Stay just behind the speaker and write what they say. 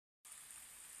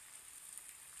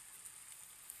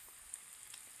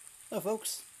Hello,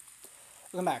 folks.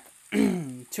 Welcome back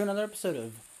to another episode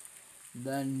of To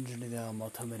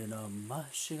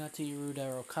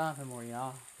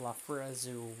Memoria Freese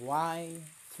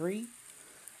Y3,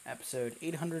 episode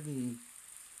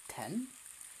 810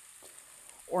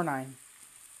 or 9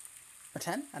 or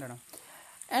 10. I don't know.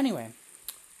 Anyway,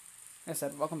 like I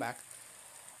said, welcome back.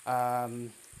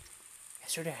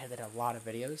 Yesterday I had a lot of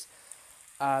videos.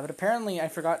 But apparently I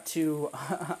forgot to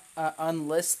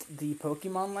unlist the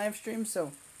Pokemon live stream,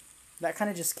 so that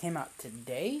kind of just came out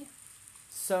today.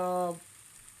 So,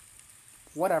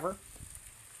 whatever.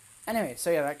 Anyway,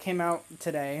 so yeah, that came out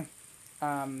today.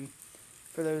 For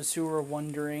those who were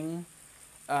wondering,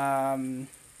 I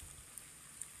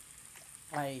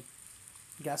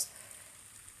guess.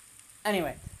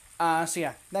 Anyway, so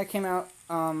yeah, that came out.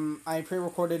 I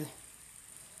pre-recorded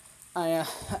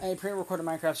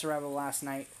Minecraft Survival last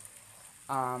night,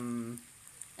 and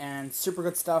super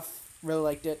good stuff, really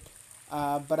liked it,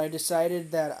 but I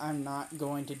decided that I'm not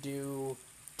going to do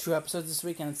 2 episodes this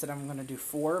week, and instead I'm going to do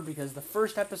 4, because the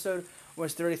first episode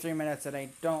was 33 minutes, and I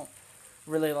don't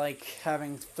really like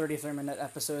having 33-minute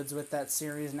episodes with that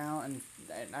series now, and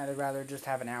I'd rather just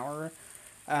have an hour,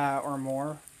 or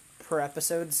more per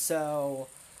episode, so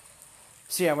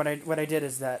yeah, what I did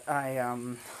is that I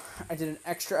did an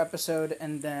extra episode,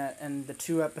 and the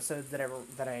 2 episodes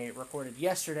that I recorded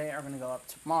yesterday are going to go up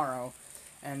tomorrow,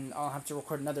 and I'll have to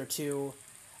record another 2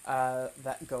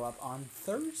 that go up on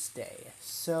Thursday.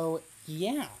 So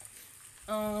yeah,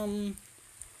 on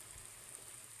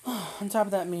top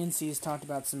of that, me and C's talked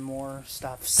about some more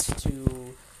stuffs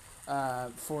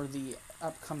for the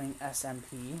upcoming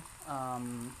SMP.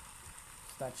 So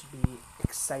that should be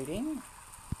exciting.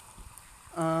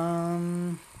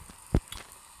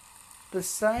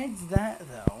 Besides that,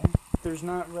 though, there's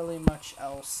not really much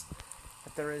else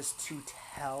that there is to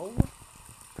tell,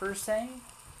 per se.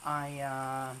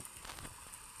 Yeah,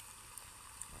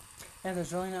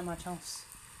 there's really not much else.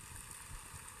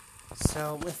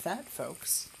 So, with that,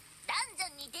 folks,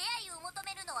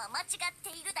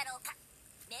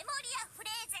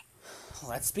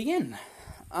 let's begin.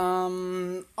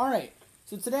 Alright,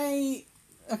 so today,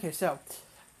 okay, so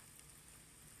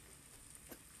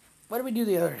what did we do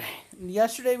the other day?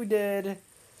 Yesterday we did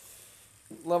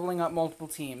leveling up multiple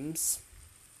teams.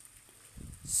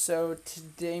 So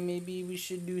today maybe we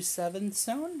should do 7th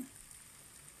Zone?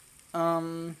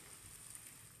 I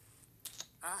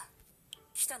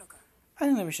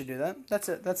think that we should do that. That's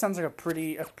it. That sounds like a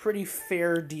pretty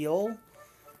fair deal.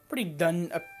 A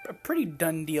pretty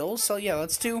done deal. So yeah,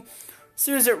 let's do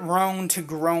Is it Roan to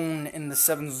Groan in the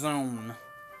 7th Zone?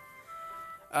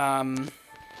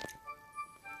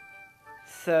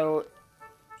 So,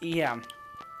 yeah.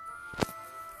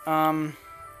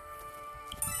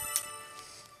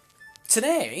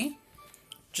 Today,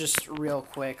 just real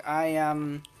quick, I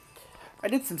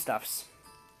did some stuffs.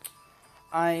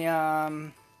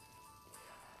 Man,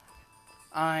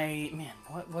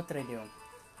 what did I do?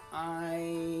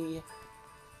 I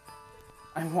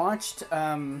watched,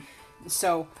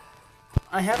 so,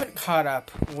 I haven't caught up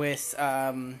with,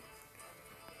 hold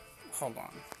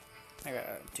on. I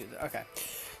gotta do that. Okay.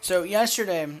 So,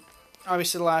 yesterday,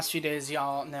 obviously the last few days,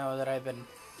 y'all know that I've been,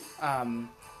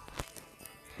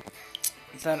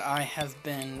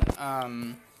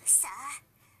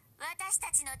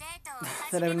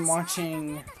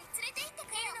 watching,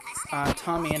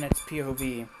 Tommy and its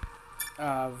POV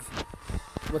of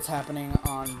what's happening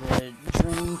on the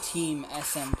Dream Team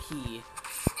SMP.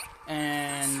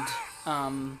 And,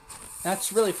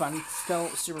 that's really fun. Still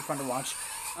super fun to watch.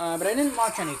 But I didn't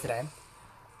watch any today,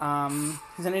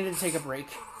 because I needed to take a break.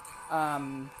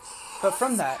 But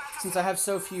from that, since I have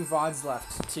so few VODs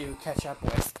left to catch up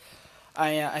with,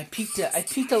 I peeked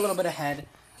a little bit ahead,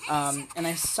 and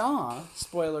I saw,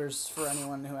 spoilers for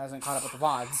anyone who hasn't caught up with the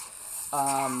VODs,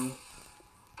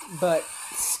 but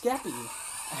Skeppy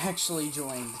actually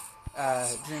joined,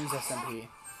 Dreams SMP.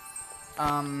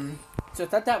 So I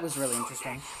thought that was really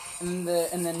interesting. And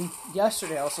then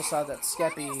yesterday I also saw that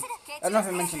Skeppy, I don't know if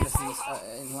I mentioned this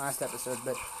in the last episode,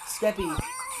 but Skeppy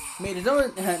made his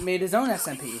own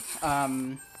SMP.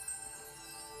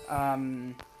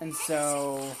 And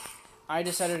so I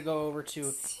decided to go over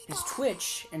to his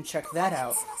Twitch and check that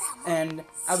out. And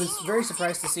I was very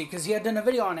surprised to see, because he had done a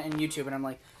video on it on YouTube, and I'm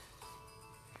like,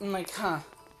 huh,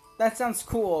 that sounds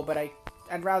cool, but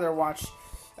I'd rather watch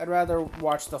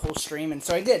the whole stream, and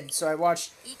so I did. So I went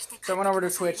over to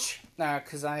Twitch,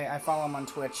 because I follow him on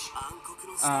Twitch,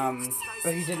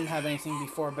 but he didn't have anything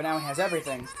before, but now he has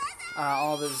everything,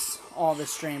 all of his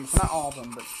streams, not all of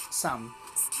them, but some,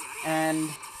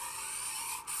 and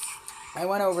I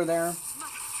went over there,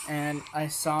 and I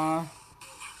saw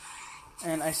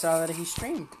that he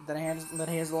streamed, that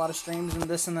he has a lot of streams and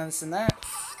this and this and that,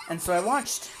 and so I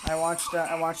watched the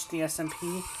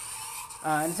SMP,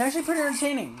 and it's actually pretty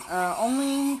entertaining.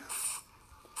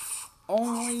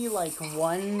 Only like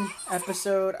one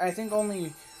episode, I think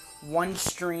only one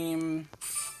stream,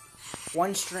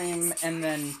 and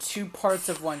then 2 parts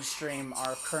of one stream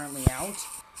are currently out.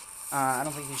 I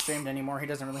don't think he streamed anymore. He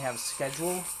doesn't really have a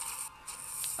schedule,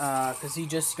 because he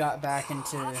just got back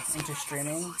into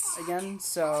streaming again,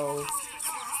 so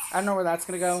I don't know where that's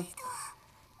gonna go.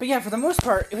 But yeah, for the most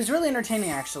part, it was really entertaining,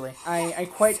 actually. I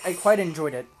quite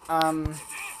enjoyed it.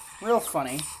 Real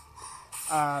funny.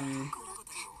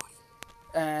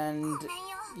 And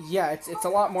yeah, it's a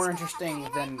lot more interesting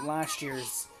than last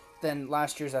year's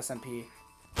SMP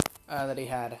that he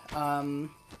had.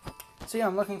 So yeah,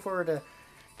 I'm looking forward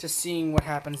to seeing what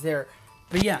happens there.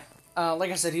 But yeah,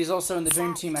 like I said, he's also in the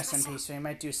Dream Team SMP, so he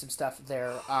might do some stuff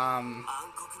there. I'm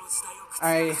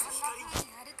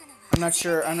not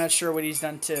sure what he's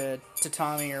done to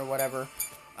Tommy or whatever.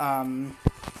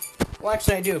 Well,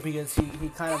 actually, I do, because he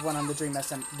kind of went on the Dream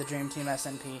Team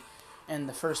SMP in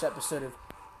the first episode of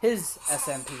his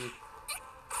SMP,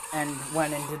 and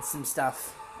went and did some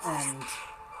stuff, and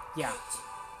yeah.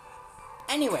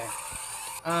 Anyway,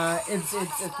 it's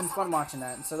been fun watching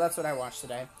that, and so that's what I watched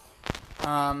today.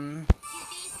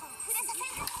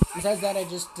 Besides that, I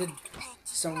just did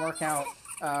some workout,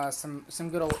 some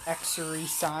good old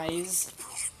exercise,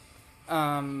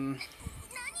 and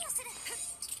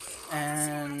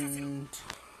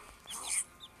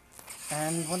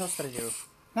what else did I do?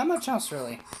 Not much else,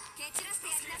 really.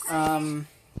 My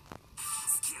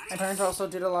parents also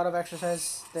did a lot of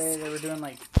exercise. They were doing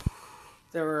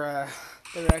they were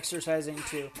exercising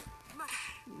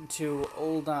to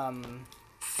old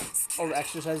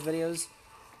exercise videos,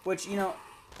 which, you know,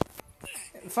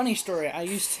 funny story. I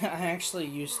actually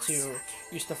used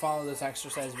to follow those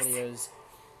exercise videos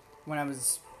when I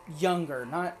was younger,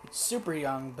 not super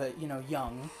young, but, you know,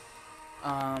 young.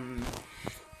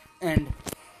 And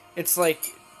it's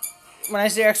like, when I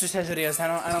say exercise videos, I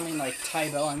don't mean like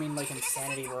Tybo. I mean like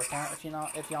Insanity Workout, if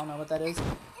y'all know what that is.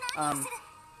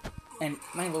 And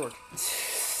my lord,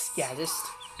 yeah, it is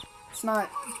not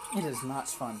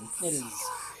fun. It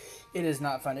is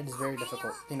not fun. It is very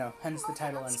difficult. You know, hence the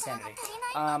title Insanity.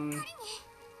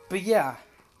 But yeah,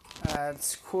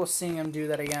 it's cool seeing him do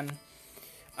that again.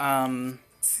 And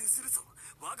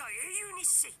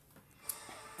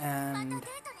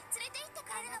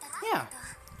yeah,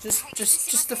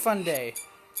 just a fun day,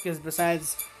 because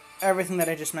besides everything that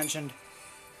I just mentioned,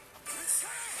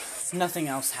 nothing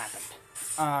else happened.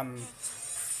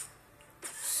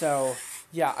 So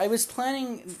yeah, I was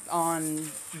planning on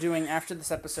doing, after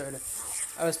this episode,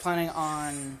 I was planning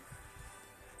on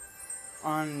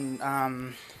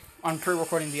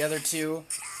pre-recording the other 2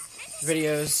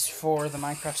 videos for the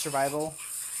Minecraft survival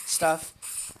stuff,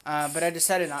 but I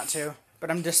decided not to. But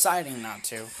I'm deciding not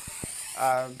to,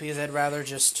 because I'd rather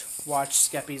just watch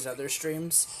Skeppy's other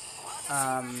streams,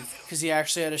 because he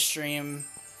actually had a stream.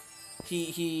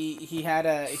 He had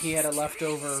a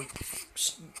leftover,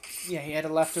 yeah, he had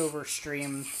a leftover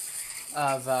stream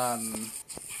of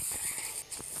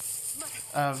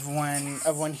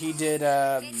when he did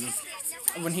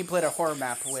when he played a horror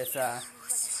map with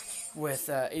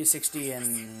A60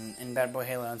 and Bad Boy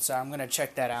Halo, and so I'm gonna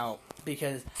check that out,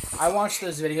 because I watched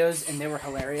those videos and they were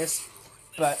hilarious,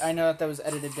 but I know that was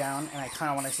edited down, and I kind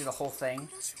of want to see the whole thing,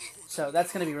 so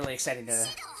that's gonna be really exciting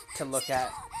to look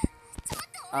at.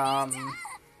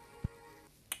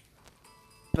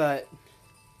 But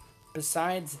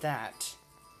besides that,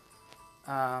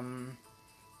 yeah,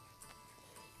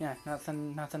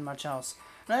 nothing much else.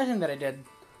 Another thing that I did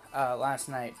last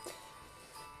night,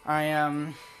 I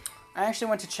actually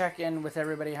went to check in with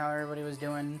everybody, how everybody was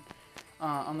doing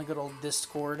on the good old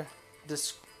Discords,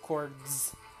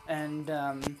 and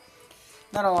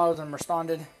not a lot of them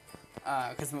responded,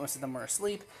 because most of them were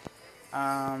asleep,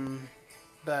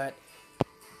 but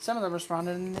some of them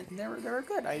responded, and they were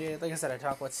good. Like I said, I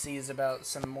talked with C's about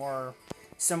some more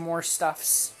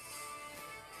stuffs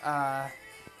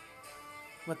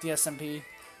with the SMP,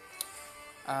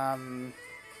 and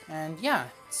yeah,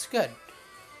 it's good.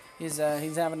 He's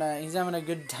having a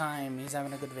good time. He's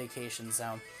having a good vacation,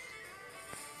 so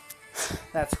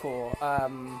that's cool.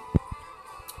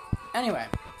 Anyway,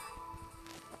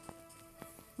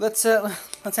 let's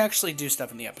actually do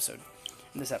stuff in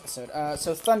this episode.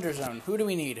 So Thunder Zone. Who do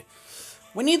we need?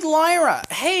 We need Lyra.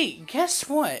 Hey, guess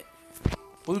what?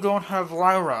 We don't have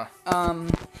Lyra. Well,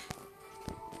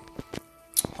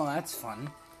 that's fun.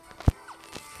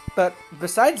 But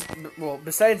besides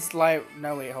Lyra,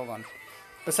 no wait, hold on.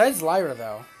 Besides Lyra,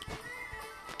 though,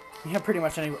 we have pretty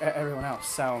much everyone else.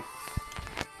 So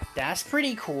that's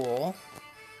pretty cool.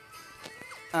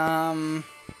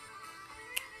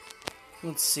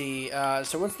 Let's see.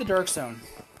 So what's the Dark Zone?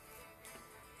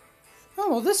 Oh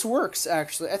well, this works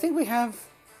actually. I think we have.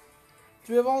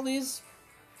 Do we have all these?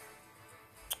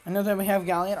 I know that we have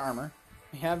Gallant Armor.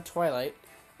 We have Twilight.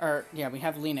 Or yeah, we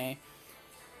have Line.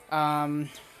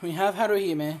 We have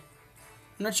Haruhime. I'm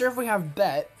not sure if we have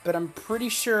Bet, but I'm pretty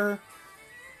sure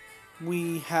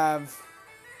we have.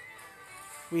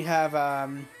 We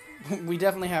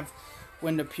definitely have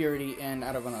Wind of Purity and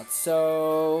Aragonot.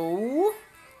 So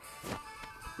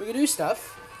we could do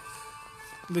stuff.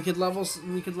 We could level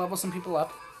some people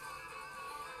up.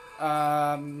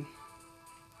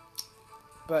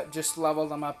 But just level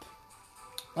them up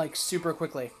like super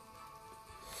quickly.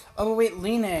 Oh wait,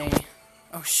 Line.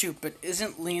 Oh shoot, but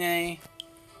isn't Line?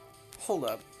 Hold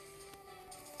up.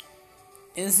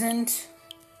 Isn't?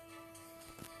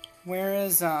 Where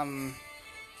is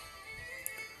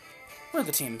Where are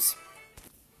the teams?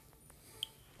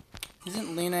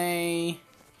 Isn't Line?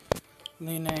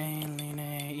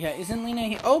 Yeah, isn't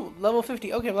Line? Oh, level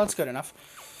 50. Okay, well that's good enough.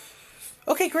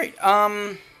 Okay, great.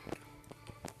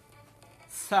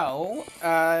 So,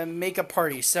 make a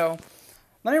party. So,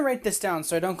 let me write this down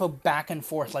so I don't go back and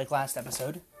forth like last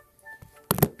episode.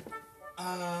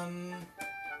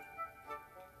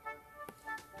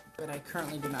 But I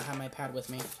currently do not have my pad with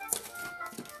me,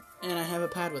 and I have a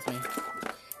pad with me.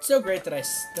 It's so great that I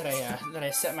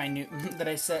set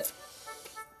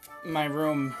my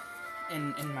room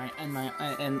in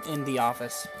the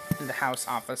office, in the house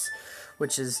office,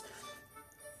 which is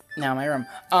now my room.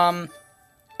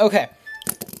 Okay,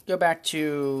 go back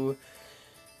to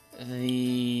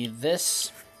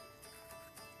this.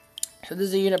 So this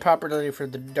is a unit property for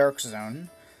the Dark Zone.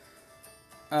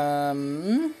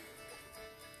 So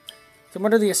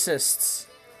what are the assists?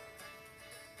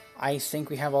 I think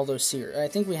we have all those here. I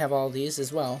think we have all these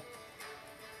as well.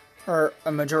 Or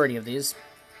a majority of these.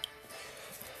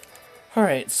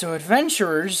 Alright, so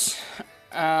adventurers.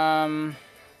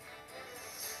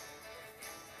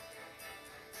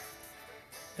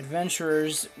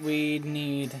 Adventurers, we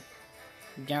need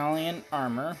Gallant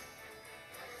Armor.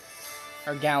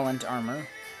 Or Gallant Armor.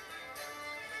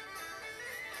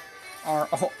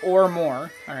 Or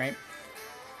more. Alright.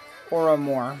 Or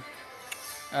more.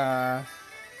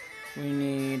 We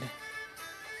need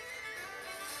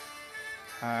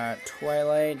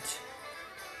Twilight.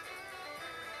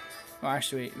 Well,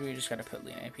 actually, we just gotta put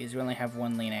Line because we only have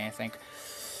one Line, I think.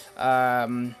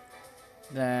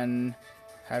 Then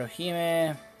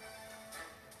Haruhime.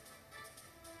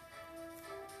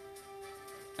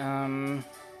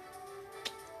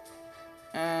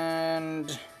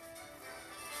 And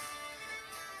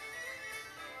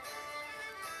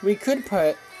we could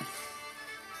put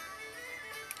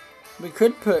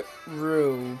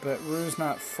Rue, but Rue's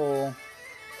not full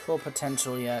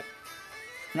potential yet.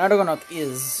 Naruganok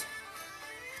is.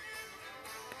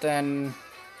 Then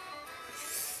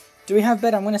do we have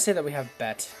Bet? I'm gonna say that we have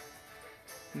Bet.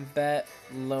 Bet,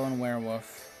 Lone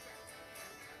Werewolf.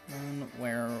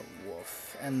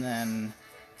 And then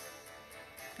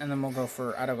we'll go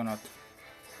for Aragonot.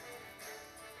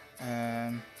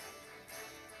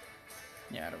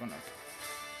 Yeah, Aragonot.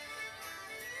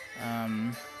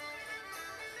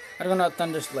 Aragonot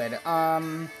Thunderblade.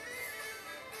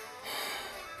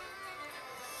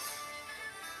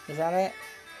 Is that it?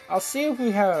 I'll see if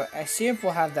we have. I see if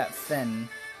we'll have that Finn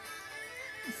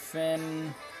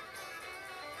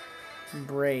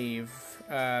Brave.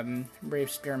 Brave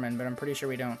Spearman, but I'm pretty sure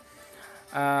we don't.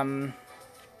 And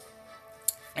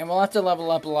we'll have to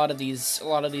level up a lot of these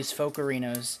folk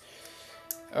arenas.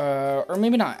 Or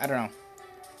maybe not, I don't know.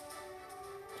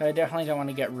 But I definitely don't want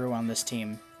to get Rue on this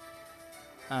team.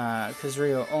 Because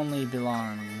Rue only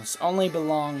belongs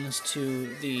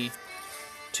to the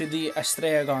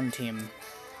Astragon team.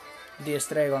 The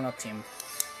Astragon team.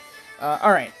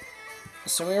 Alright.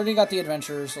 So we already got the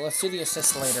adventurers. So let's do the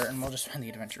assists later, and we'll just find the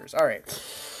adventurers. Alright.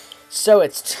 So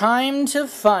it's time to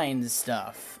find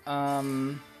stuff.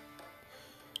 So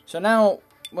now,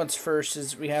 what's first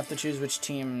is we have to choose which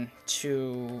team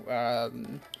to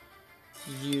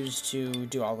use to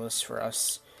do all this for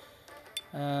us.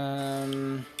 You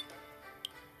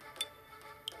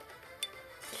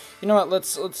know what?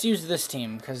 Let's use this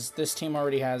team because this team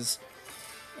already has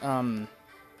Line.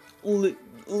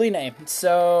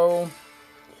 So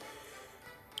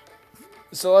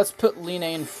let's put Line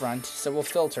in front. So we'll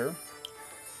filter.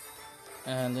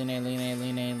 Line.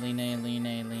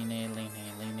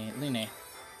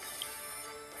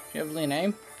 You have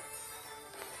Line.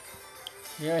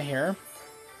 You're here.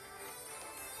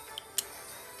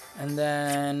 And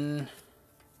then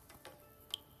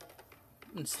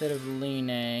instead of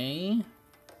Line,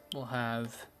 we'll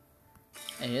have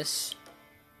Ace.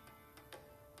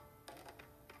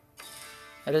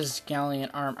 That is Galleon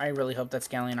armor. I really hope that's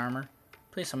Galleon armor.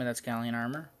 Please tell me that's Galleon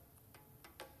armor.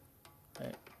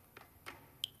 Wait.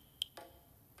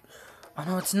 Oh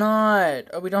no, it's not.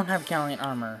 Oh, we don't have Galleon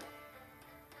armor.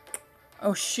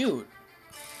 Oh shoot.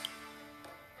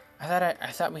 I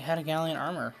thought we had a Galleon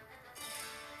armor.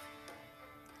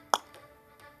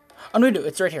 Oh no, we do.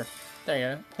 It's right here. There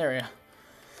you go. There you go.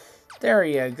 There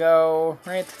you go.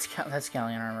 Right, that's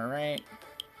Galleon armor, right?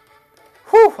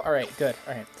 Whew. All right, good.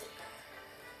 All right.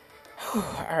 Whew.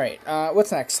 All right.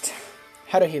 What's next?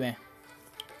 Haruhime.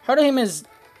 Haruhime is.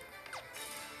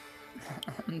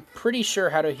 I'm pretty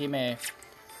sure Haruhime.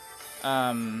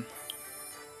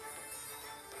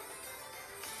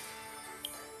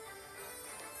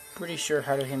 Pretty sure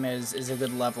Haruhime is a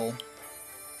good level.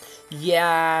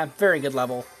 Yeah, very good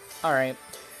level. Alright.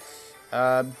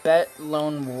 Bet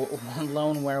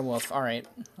lone werewolf. Alright,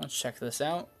 let's check this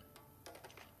out.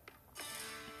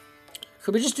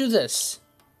 Could we just do this?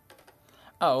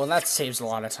 Oh, well that saves a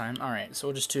lot of time. Alright, so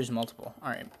we'll just choose multiple.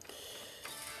 Alright.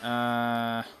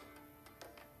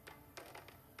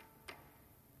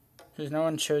 There's no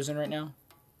one chosen right now?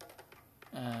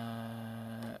 Oh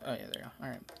yeah, there you go.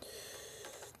 Alright.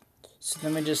 So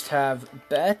then we just have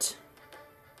Bet.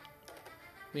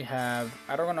 We have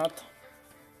Argonaut.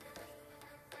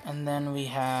 And then we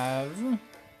have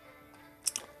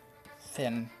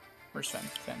Finn. Where's Finn?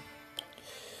 Finn.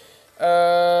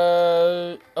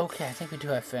 Okay, I think we do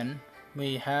have Finn.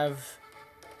 We have...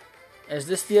 Is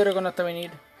this the Argonaut that we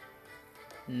need?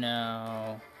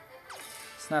 No.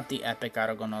 It's not the epic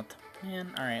Argonaut.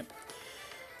 Man, alright.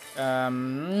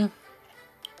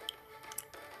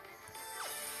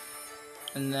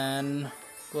 And then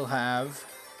we'll have...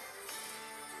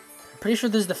 I'm pretty sure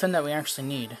this is the Finn that we actually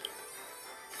need.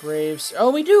 Braves.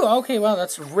 Oh, we do! Okay, well,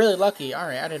 that's really lucky.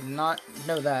 Alright, I did not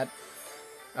know that.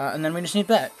 And then we just need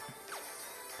Bet.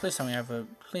 Please tell me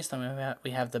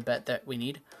we have the Bet that we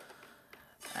need.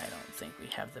 I don't think we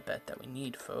have the Bet that we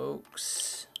need,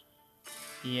 folks.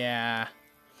 Yeah.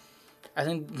 I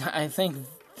think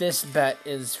this Bet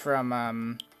is from,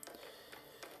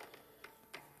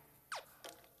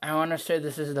 I want to say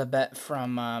this is the Bet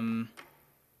from,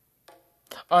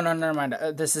 oh, no, never mind.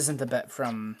 This isn't the Bet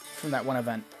from that one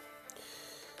event.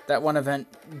 That one event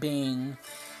being,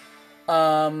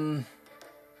 Rorio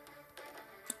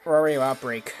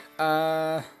Outbreak.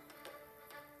 Is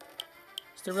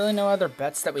there really no other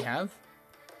bets that we have?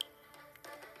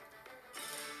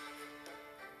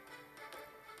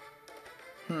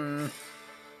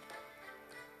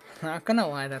 Not gonna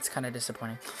lie, that's kind of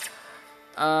disappointing.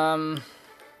 Man,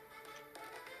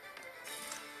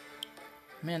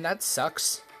 that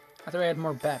sucks. I thought we had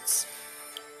more bets.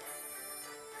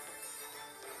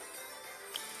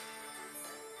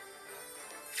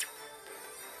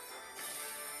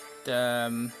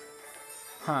 Huh.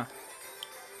 I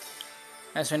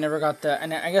guess we never got the,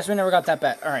 and I guess we never got that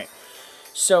bet. Alright.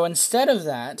 So instead of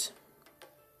that,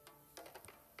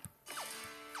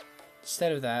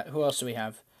 who else do we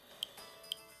have?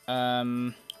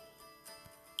 So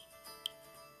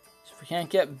if we can't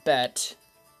get bet,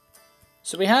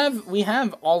 so we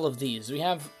have all of these. We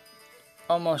have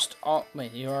almost all.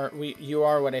 Wait, you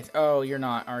are what I. Oh, you're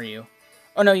not, are you?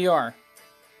 Oh no, you are.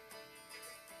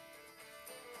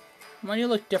 Why do you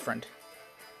look different?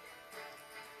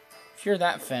 If you're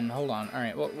that Finn, hold on. All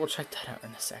right, we'll check that out in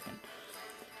a second.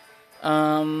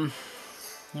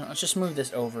 Let's just move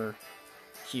this over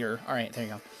here. All right, there you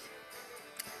go.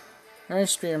 All right,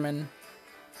 Spearman.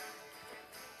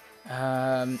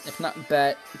 If not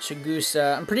Bet,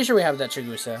 Chigusa. I'm pretty sure we have that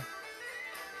Chigusa.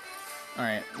 All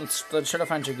right, let's try to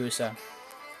find Chigusa.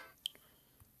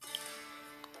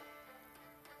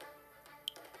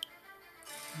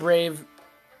 Brave.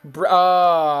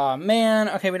 Oh man.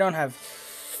 Okay, we don't have.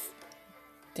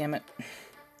 Damn it.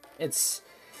 It's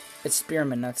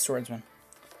Spearman, not Swordsman.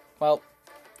 Well,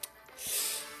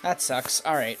 that sucks.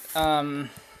 All right.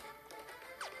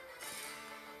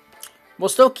 We'll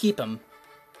still keep him.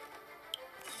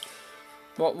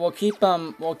 We'll keep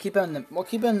him in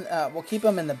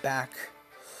the back.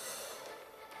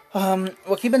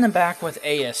 We'll keep him in the back with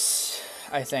Ace,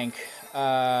 I think.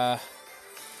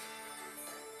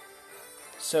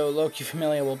 So Loki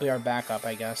Familia will be our backup,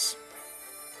 I guess.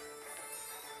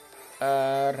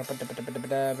 Where are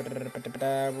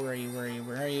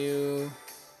you?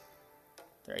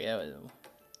 There you go.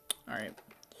 Alright.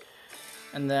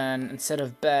 And then instead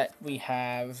of Bet, we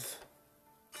have...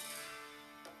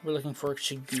 We're looking for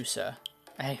Chigusa.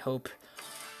 I hope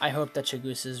that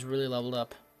Chigusa is really leveled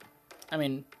up. I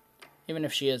mean, even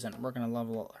if she isn't, we're going to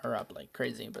level her up like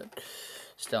crazy, but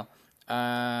still.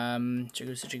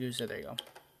 Chigusa, there you go.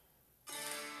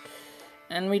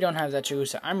 And we don't have that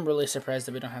Chigusa. I'm really surprised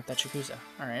that we don't have that Chigusa.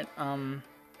 Alright,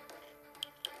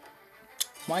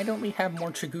 why don't we have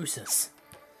more Chigusas?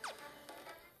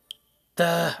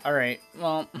 Duh. Alright,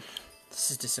 well,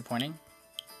 this is disappointing.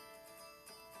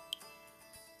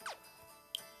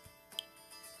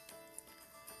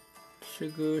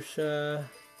 Chigusa.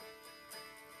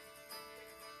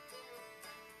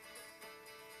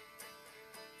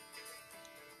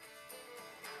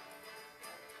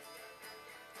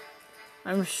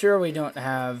 I'm sure we don't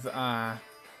have, that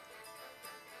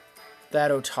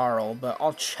Otaro, but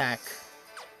I'll check.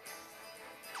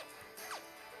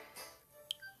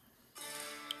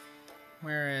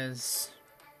 Where is...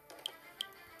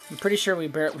 I'm pretty sure we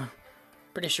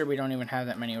don't even have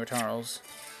that many Otaros.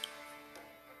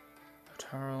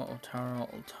 Otaro.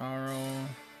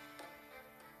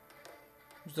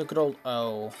 There's the good old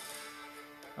O.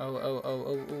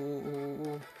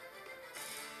 Oh.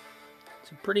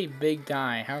 It's a pretty big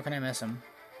guy. How can I miss him?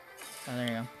 Oh, there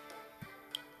you go.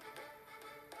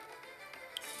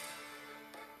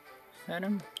 Is that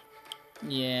him?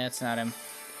 Yeah, it's not him.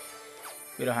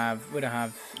 We don't have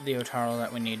the Otaro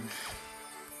that we need.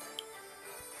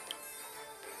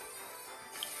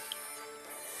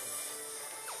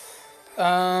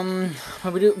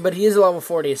 But he is a level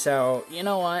 40, so you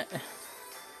know what?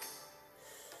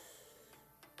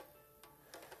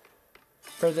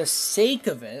 For the sake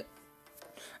of it,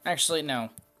 actually no.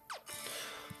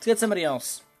 Let's get somebody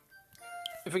else.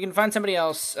 If we can find somebody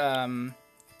else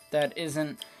that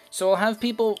isn't. So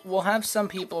we'll have some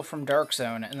people from Dark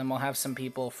Zone, and then we'll have some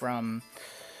people from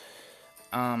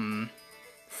Other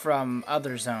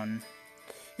Zone.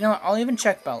 You know what? I'll even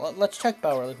check Bell. Let's check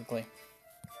Bell really quickly.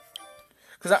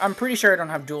 Because I'm pretty sure I don't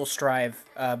have Dual Strive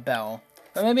Bell.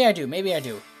 But maybe I do.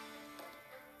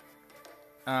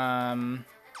 I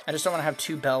just don't want to have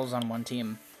two Bells on one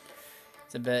team.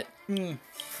 It's a bit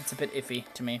iffy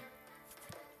to me.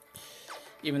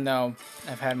 Even though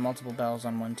I've had multiple Bells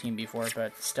on one team before,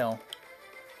 but still.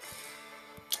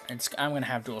 I'm going to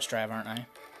have Dual Strive, aren't I?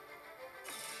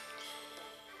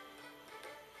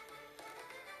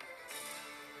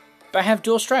 But I have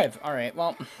Dual Strive. Alright,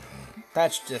 well,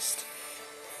 that's just...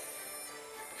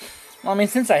 Well, I mean,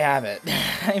 since I have it,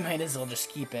 I might as well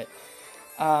just keep it.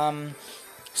 So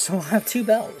we'll have two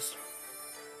Bells.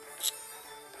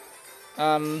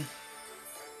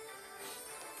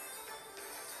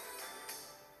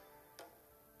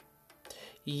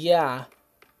 Yeah.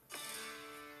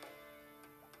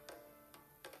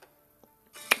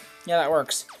 Yeah, that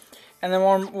works. And then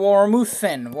we'll remove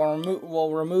Finn.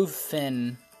 We'll remove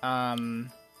Finn. Because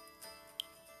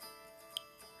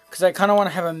I kind of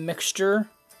want to have a mixture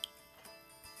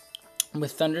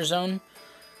with Thunder Zone,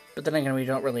 but then again, we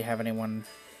don't really have anyone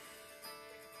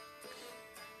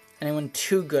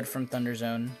too good from Thunder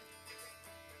Zone,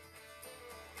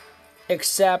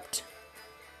 except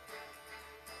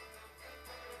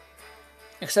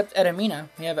Edamina.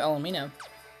 We have Elamina,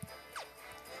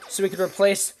 so we could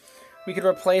replace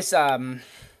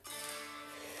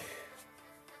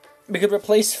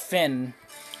Finn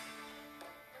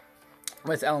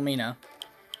with Elamina.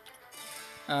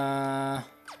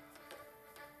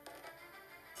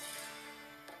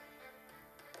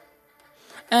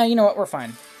 You know what? We're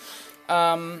fine.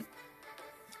 And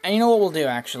you know what we'll do,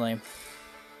 actually?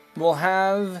 We'll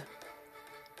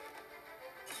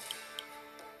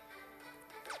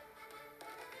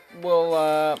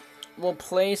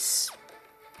place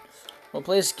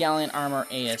Gallant Armor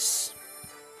Ace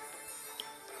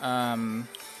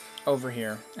over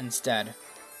here instead.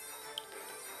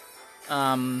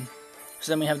 So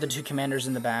then we have the two commanders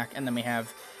in the back, and then we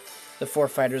have the four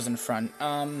fighters in front.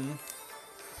 Now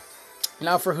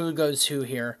for who goes who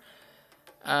here.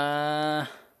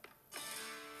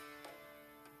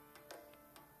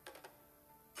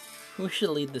 Who should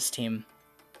lead this team?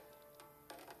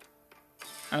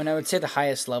 I mean, I would say the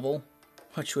highest level,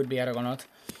 which would be Aragonot.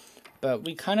 But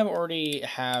we kind of already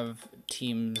have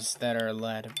teams that are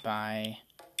led by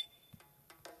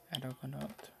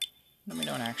Aragonot. No, we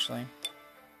don't actually.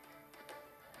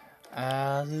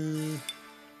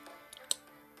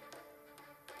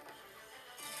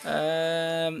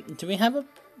 Do we have...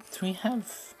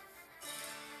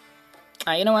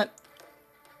 you know what?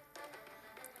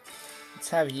 Let's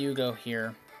have you go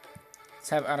here. Let's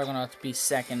have Aragonot be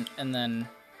second, and then...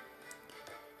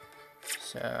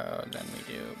 So then we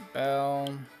do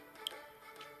Bell.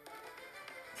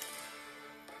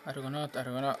 Argonaut.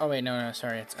 Oh wait, no,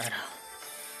 sorry, it's Ado.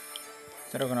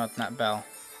 It's Argonaut, not Bell.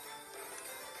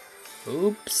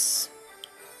 Oops.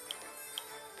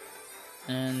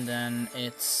 And then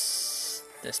it's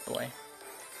this boy.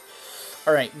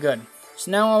 Alright, good.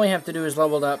 So now all we have to do is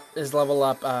level up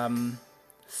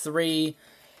three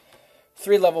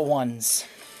level 1s.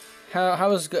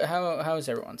 How is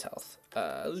everyone's health?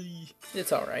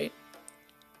 It's alright.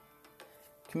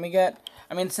 Can we get,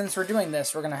 I mean, since we're doing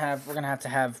this, we're gonna have to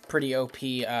have pretty OP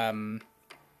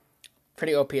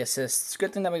assists.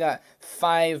 Good thing that we got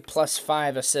 5 +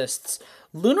 5 assists.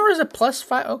 Lunar is a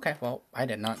 +5. Okay, well, I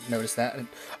did not notice that.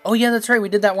 Oh yeah, that's right. We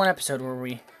did that one episode where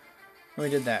we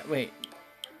did that. Wait,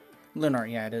 Lunar.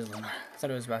 Yeah, it is Lunar. I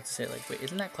thought I was about to say, like, wait,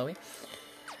 isn't that Chloe?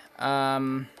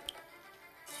 All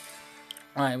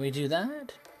right, we do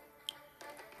that.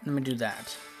 Then we do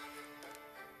that.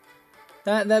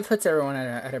 That puts everyone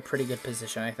at a pretty good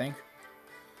position, I think.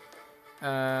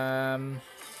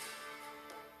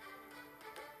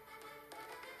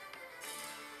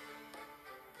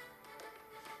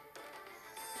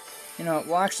 You know,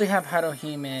 we'll actually have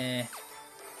Haruhime.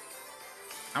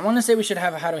 I want to say we should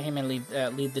have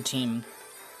Haruhime lead the team,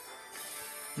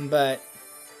 but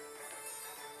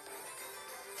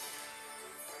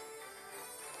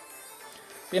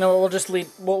you know, we'll just lead.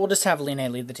 We'll just have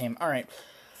Line lead the team. All right.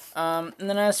 And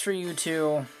then as for you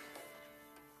two,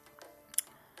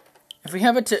 if we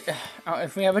have a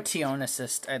Tion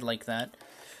assist, I'd like that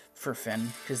for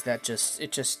Finn, because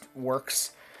it just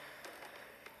works.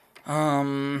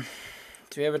 Do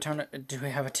we have a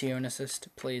Tion assist?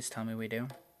 Please tell me we do,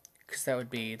 because that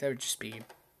would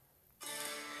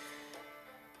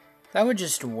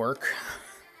just work.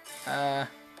 Okay,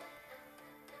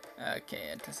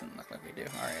 it doesn't look like we do.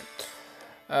 All right.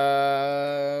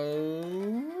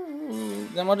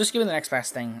 Then we'll just give it the next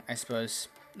best thing, I suppose.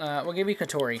 We'll give you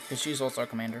Katori, because she's also a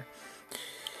commander.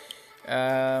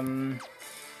 And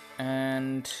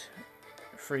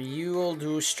for you, we'll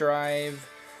do Strive.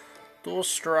 Dual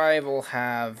Strive will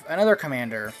have another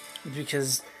commander,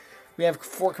 because we have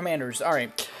 4 commanders. All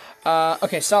right.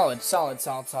 Okay, solid. All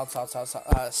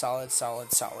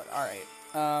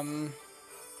right.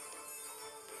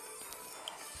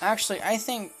 Actually, I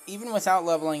think even without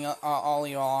leveling all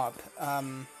you all up,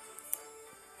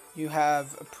 you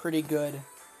have a pretty good.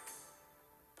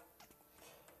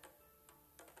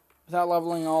 Without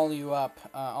leveling all you up,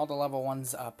 all the level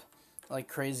 1s up, like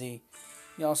crazy,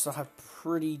 you also have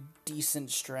pretty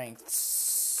decent strength.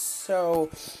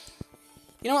 So,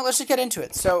 you know what? Let's just get into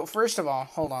it. So, first of all,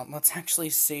 hold on. Let's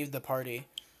actually save the party.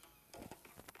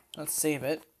 Let's save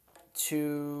it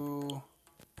to.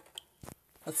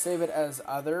 Let's save it as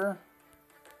other.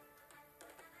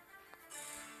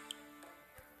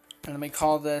 And then we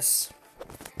call this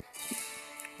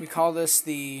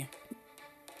the.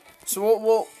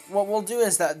 So what we'll do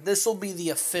is that this will be the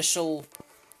official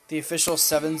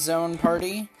 7th zone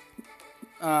party.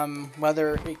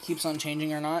 Whether it keeps on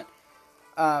changing or not.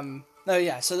 Oh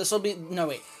yeah, so this will be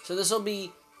So this will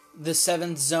be the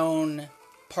 7th zone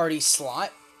party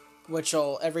slot, which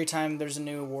will, every time there's a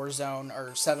new war zone or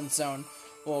 7th zone,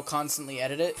 we'll constantly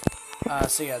edit it.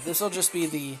 So yeah, this will just be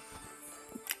the.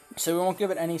 So we won't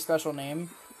give it any special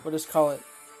name. We'll just call it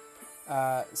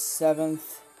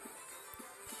 7th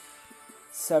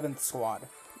squad.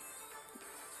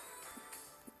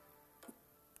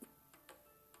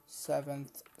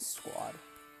 7th squad.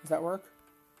 Does that work?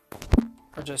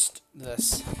 Or just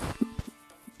this?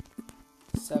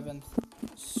 7th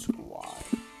squad.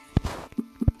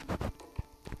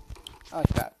 I like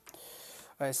that.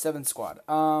 Alright, 7th squad.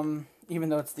 Even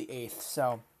though it's the 8th,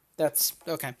 so that's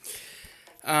okay.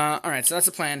 Alright, so that's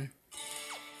the plan.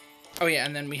 Oh yeah,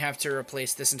 and then we have to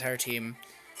replace this entire team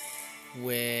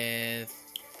with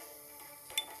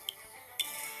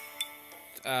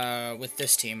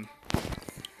this team.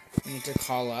 We need to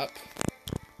call up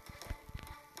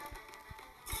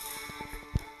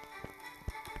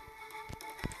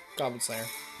Goblin Slayer.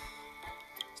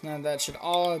 So now that should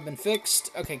all have been fixed.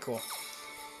 Okay, cool.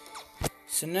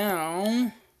 So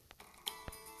now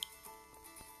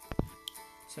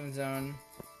 7th zone,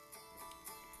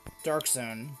 Dark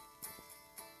Zone.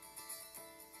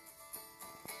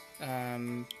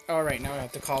 Alright, now I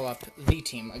have to call up the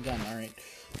team again. Alright.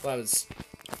 Well, that was.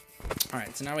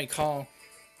 Alright, so now we call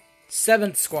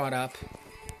 7th squad up.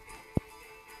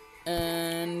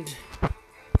 And.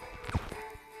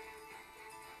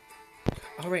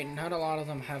 Alright, not a lot of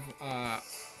them have,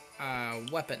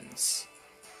 weapons.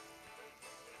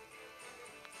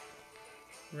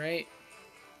 Right?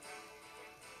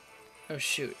 Oh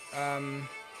shoot.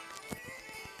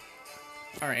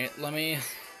 Alright,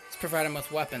 let's provide him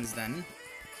with weapons then.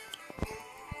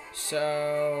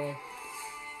 So,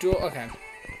 okay.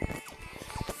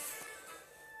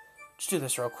 Let's do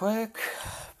this real quick.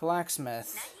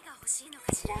 Blacksmith.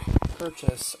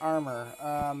 Purchase, armor,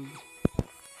 oh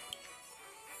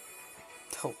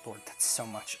lord, that's so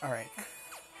much. Alright.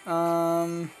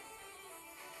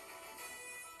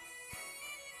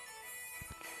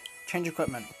 Change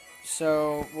equipment.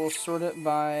 So, we'll sort it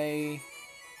by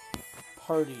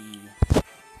party.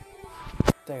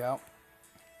 There you go.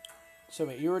 So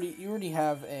wait, you already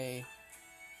have a...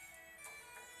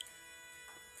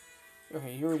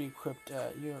 Okay, you already equipped,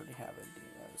 you already have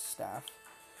a staff.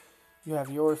 You have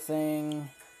your thing,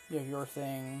 you have your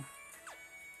thing.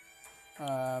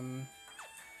 And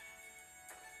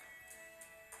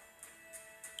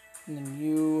then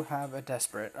you have a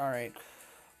desperate. Alright.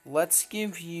 Let's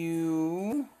give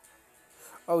you...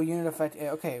 Oh, unit effect.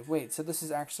 Okay, wait, so this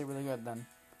is actually really good then.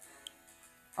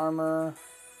 Armor.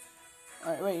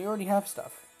 Alright, wait, you already have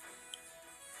stuff.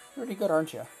 You're already good,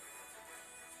 aren't you?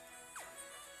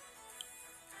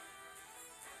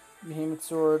 Behemoth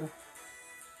sword.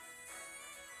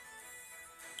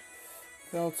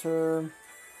 Filter.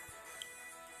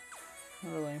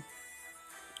 Not really.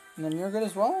 And then you're good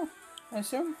as well, I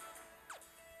assume?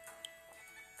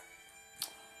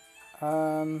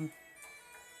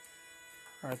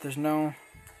 Alright,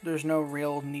 there's no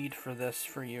real need for this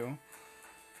for you.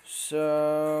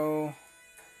 So...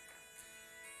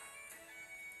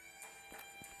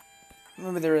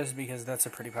 Maybe there is, because that's a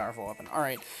pretty powerful weapon.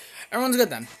 Alright. Everyone's good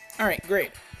then. Alright,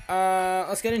 great.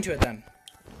 Let's get into it then.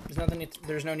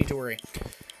 There's no need to worry.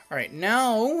 Alright,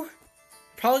 now...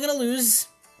 Probably gonna lose.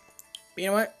 But you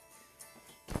know what?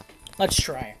 Let's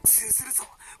try.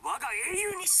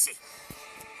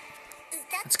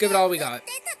 Let's give it all we got.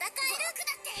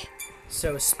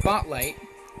 So, Spotlight,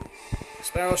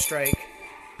 Spiral Strike,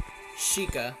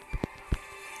 Sheikah,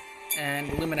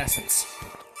 and Luminescence.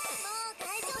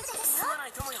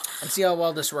 Let's see how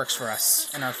well this works for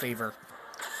us, in our favor.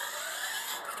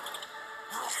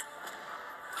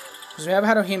 Because we have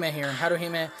Haruhime here, and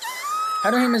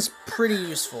Haruhime is pretty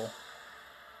useful.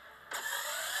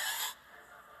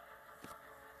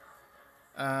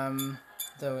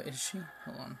 Though, is she?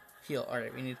 Hold on. Heal.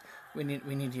 Alright, we need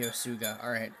Yosuga.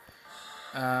 Alright.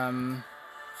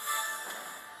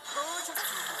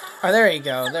 Oh, there you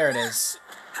go. There it is.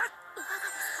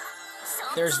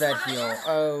 There's that heal.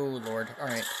 Oh, Lord.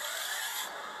 Alright.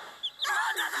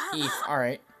 Eef.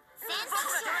 Alright.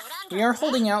 We are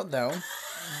holding out, though.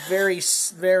 Very,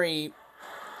 very...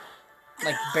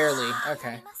 Like, barely.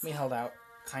 Okay. We held out.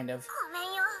 Kind of.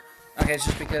 Okay, it's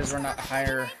just because we're not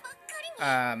higher...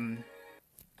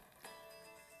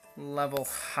 level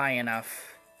high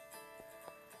enough.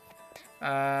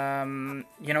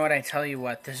 You know what? I tell you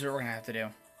what. This is what we're gonna have to do.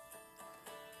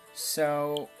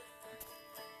 So...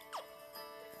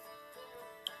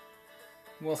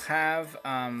 We'll have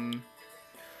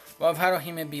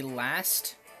Haruhime be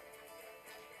last.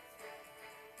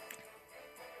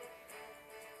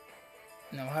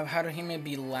 No, we'll have Haruhime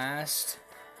be last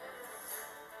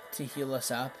to heal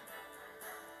us up.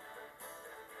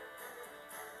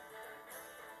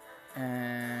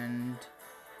 And...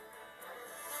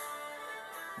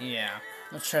 yeah,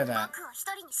 let's try that.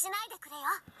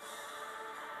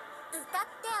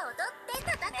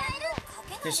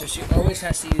 Okay, so she always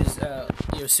has to use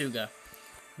Yosuga.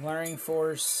 Wiring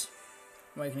Force,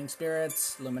 Awakening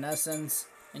Spirits, Luminescence,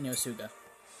 and Yosuga.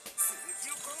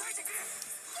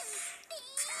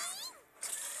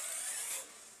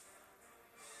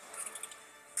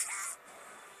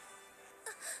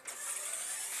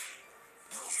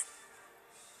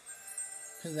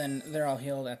 Because then they're all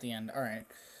healed at the end. Alright.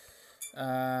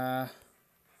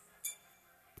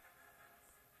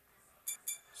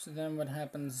 So then what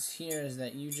happens here is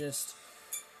that you're just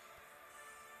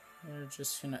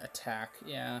gonna attack,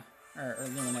 yeah, or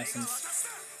Luminescence.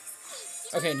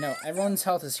 Okay, no, everyone's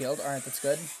health is healed. Alright, that's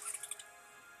good.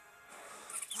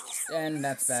 And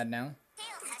that's bad now.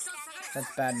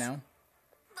 That's bad now.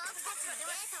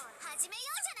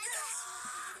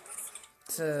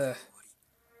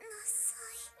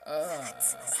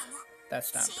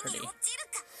 That's not pretty.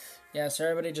 Yeah, so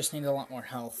everybody just needs a lot more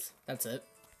health. That's it.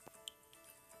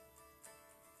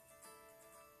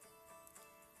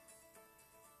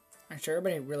 Actually,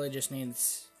 everybody really just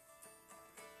needs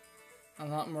a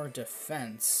lot more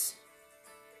defense.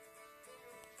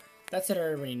 That's what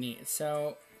everybody needs.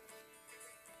 So,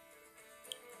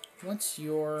 what's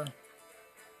your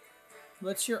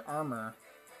armor?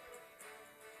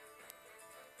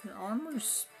 Your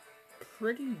armor's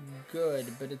pretty good,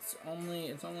 but it's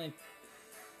only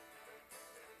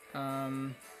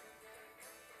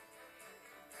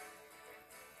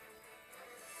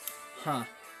Huh.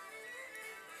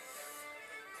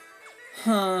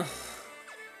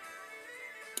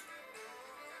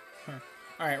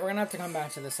 Alright, we're gonna have to come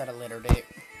back to this at a later date.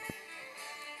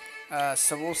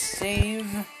 So we'll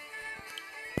save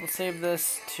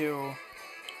this to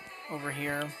over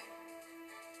here.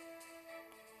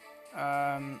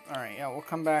 Alright, yeah, we'll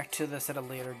come back to this at a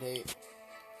later date.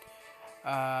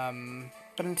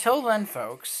 But until then,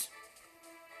 folks,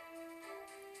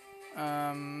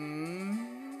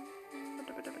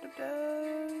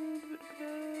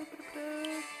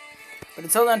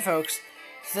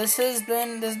 this has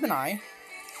been I.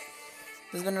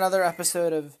 This has been another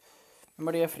episode of To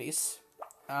Memoria Freese.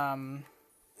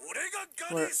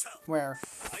 Where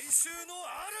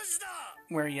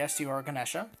yes, you are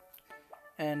Ganesha,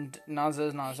 and Naza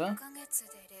is Naza,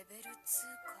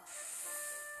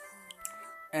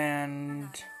 and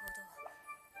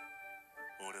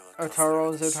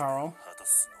Otaro is Otaro.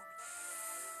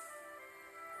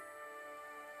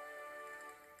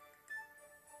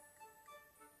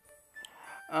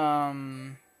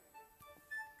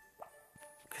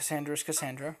 Cassandra's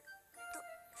Cassandra.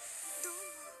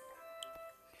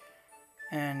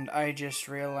 And I just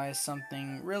realized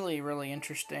something really, really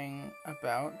interesting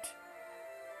about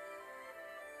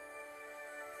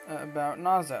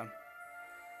Naza.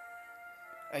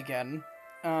 Again.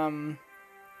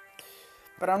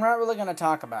 But I'm not really going to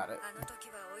talk about it.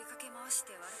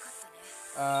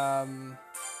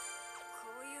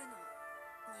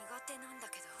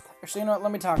 Actually, you know what?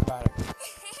 Let me talk about it.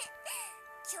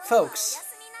 Folks,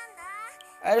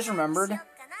 I just remembered.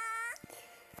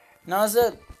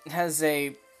 Naza has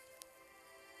a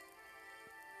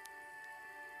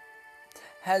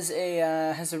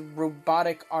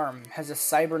robotic arm, has a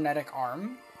cybernetic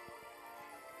arm,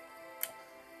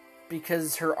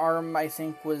 because her arm, I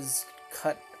think, was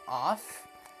cut off.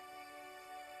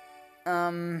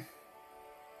 You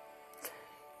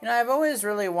know, I've always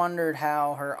really wondered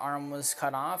how her arm was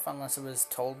cut off, unless it was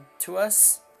told to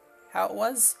us how it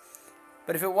was.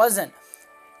 But if it wasn't,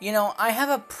 you know, I have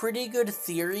a pretty good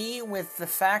theory with the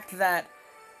fact that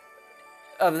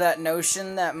of that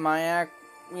notion that Mayak,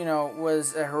 you know,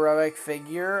 was a heroic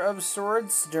figure of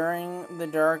sorts during the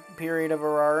dark period of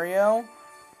Arario.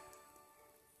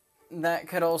 That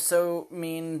could also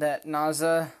mean that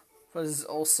Naza was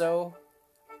also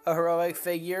a heroic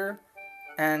figure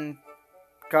and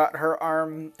got her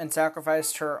arm and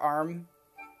sacrificed her arm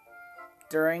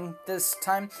during this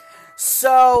time.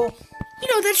 So, you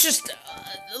know, that's just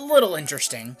a little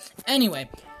interesting. Anyway,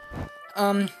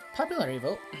 popularity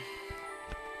vote.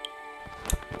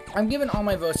 I'm giving all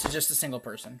my votes to just a single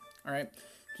person, alright?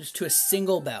 Just to a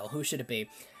single bell. Who should it be?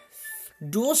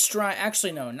 Dual Strive,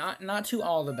 actually no, not to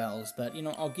all the bells, but, you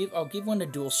know, I'll give one to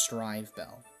Dual Strive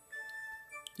Bell.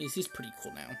 He's pretty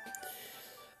cool now.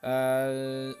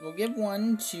 We'll give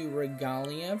one to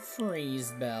Regalia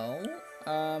Freeze Bell.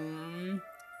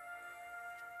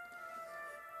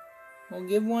 We'll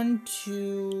give one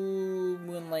to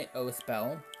Moonlight Oath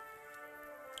Bell.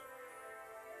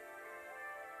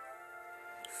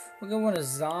 We'll give one to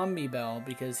Zombie Bell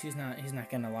because he's not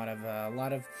getting a lot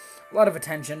of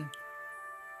attention.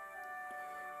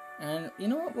 And you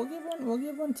know what? We'll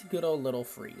give one to good old Little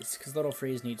Freeze because Little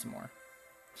Freeze needs more.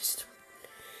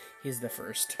 He's the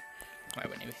first. Why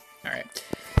wouldn't he be? All right.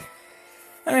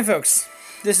 Anyway, folks,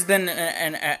 this has been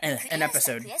an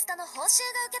episode.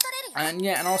 And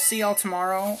yeah, and I'll see y'all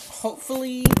tomorrow.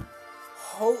 Hopefully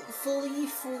for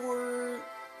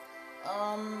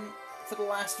the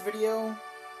last video.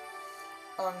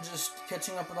 I'm just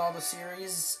catching up with all the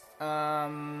series.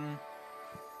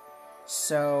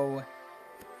 So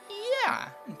yeah,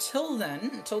 until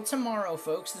then, until tomorrow,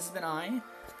 folks, this has been I,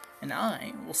 and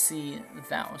I will see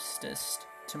thou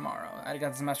tomorrow.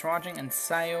 Arigatou gozaimasu for watching, and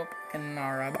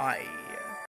sayonara, bye.